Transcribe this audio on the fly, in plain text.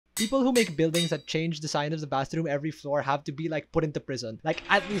People who make buildings that change the sign of the bathroom every floor have to be like put into prison. Like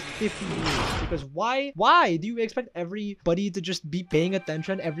at least 50 years. Because why? Why do you expect everybody to just be paying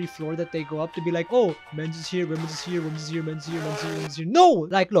attention every floor that they go up to be like, oh, men's is here, women's is here, women's is here, men's is here, men's is here, men's is here. No!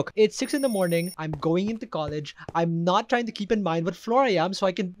 Like, look, it's 6 in the morning. I'm going into college. I'm not trying to keep in mind what floor I am so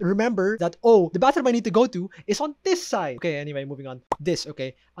I can remember that, oh, the bathroom I need to go to is on this side. Okay, anyway, moving on. This,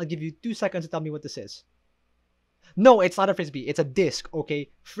 okay? I'll give you 2 seconds to tell me what this is. No, it's not a frisbee. It's a disc, okay?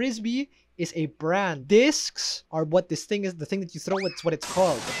 Frisbee is a brand. Discs are what this thing is. The thing that you throw, it's what it's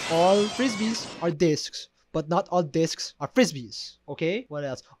called. But all frisbees are discs. But not all discs are frisbees, okay? What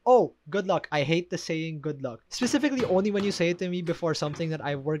else? Oh, good luck. I hate the saying good luck. Specifically only when you say it to me before something that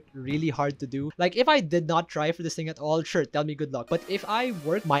I worked really hard to do. Like if I did not try for this thing at all, sure, tell me good luck. But if I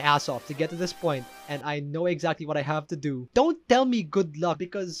work my ass off to get to this point and I know exactly what I have to do, don't tell me good luck,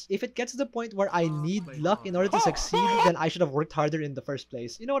 because if it gets to the point where I need luck in order to succeed, then I should have worked harder in the first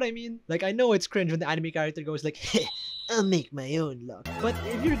place. You know what I mean? Like I know it's cringe when the anime character goes like, I'll make my own luck. But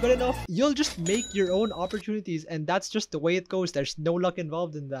if you're good enough, you'll just make your own opportunities, and that's just the way it goes. There's no luck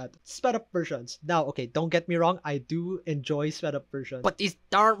involved in that. Sped up versions. Now, okay, don't get me wrong, I do enjoy sped up versions. But these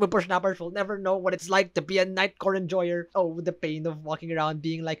darn whippersnappers will never know what it's like to be a nightcore enjoyer. Oh, the pain of walking around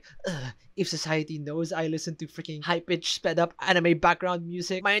being like, if society knows I listen to freaking high-pitched, sped-up anime background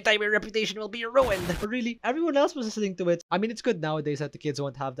music, my entire reputation will be ruined. But really, everyone else was listening to it. I mean, it's good nowadays that the kids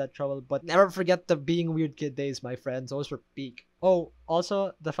won't have that trouble, but never forget the being weird kid days, my friends. Those were peak. Oh,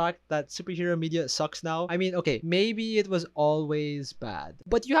 also, the fact that superhero media sucks now. I mean, okay, maybe it was always bad.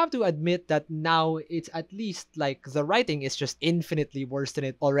 But you have to admit that now it's at least like the writing is just infinitely worse than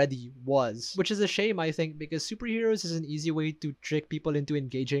it already was. Which is a shame, I think, because superheroes is an easy way to trick people into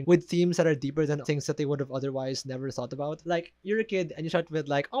engaging with themes that are deeper than things that they would have otherwise never thought about. Like, you're a kid and you start with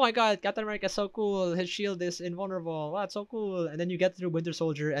like, oh my god, Captain America is so cool, his shield is invulnerable, wow, it's so cool. And then you get through Winter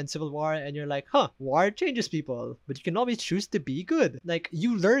Soldier and Civil War and you're like, huh, war changes people. But you can always choose to be good. Like,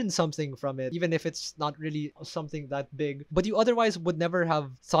 you learn something from it, even if it's not really something that big. But you otherwise would never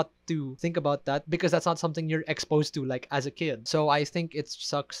have thought to think about that because that's not something you're exposed to like as a kid. So I think it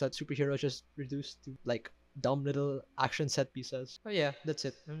sucks that superheroes just reduced to like dumb little action set pieces. But yeah, that's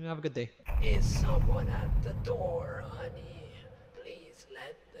it. Have a good day. Is someone at the door, honey?